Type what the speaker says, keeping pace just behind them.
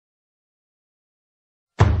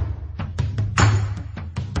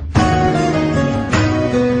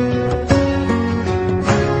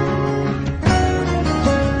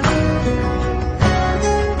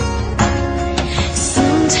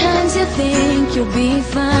you'll be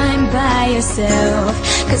fine by yourself.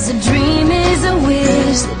 'Cause a dream is a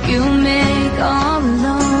wish that you make all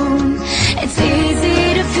alone. It's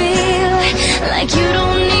easy to feel like you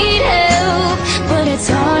don't need help, but it's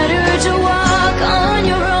harder to walk on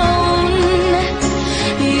your own.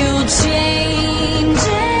 You'll change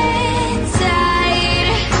inside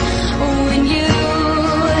when you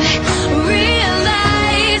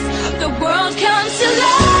realize the world comes to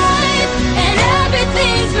life and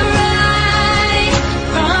everything's right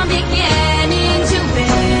from beginning to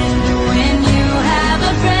end. When you have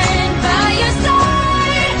a friend by your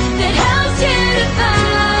side that helps you to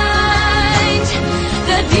find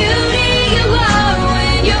the beauty you are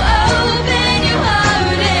when you open your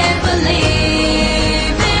heart and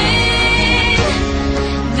believe in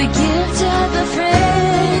the gift of a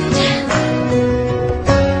friend,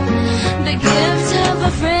 the gift of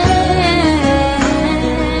a friend.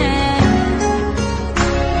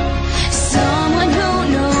 Someone who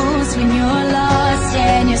knows when you're lost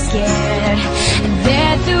and you're scared, and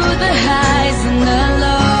they're through the highs and the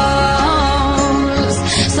lows.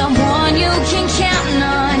 Someone you can count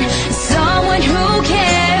on, someone who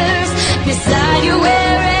cares beside you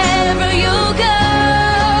wherever you go.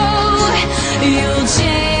 You'll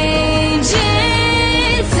change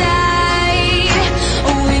inside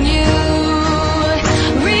when you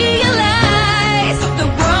realize the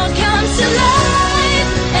world comes to life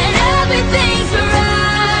and everything's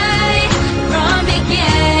right from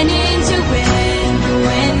beginning to end.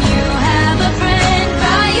 When you have a friend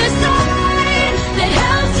by your side that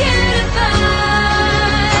helps you to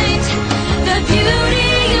find the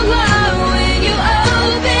beauty you are when you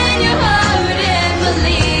open your heart and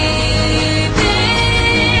believe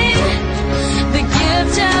in the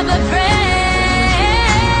gift of a friend.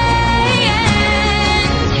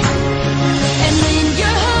 And when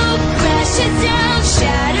your hope crashes down,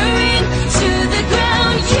 shattering to the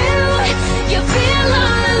ground, you feel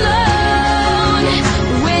all alone.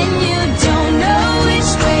 When you don't know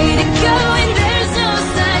which way to go and there's no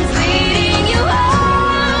signs leading you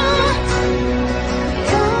home,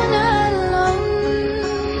 you're not alone.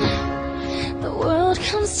 The world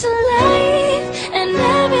comes to life and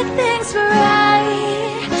everything's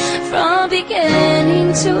right from beginning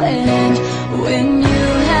to end when you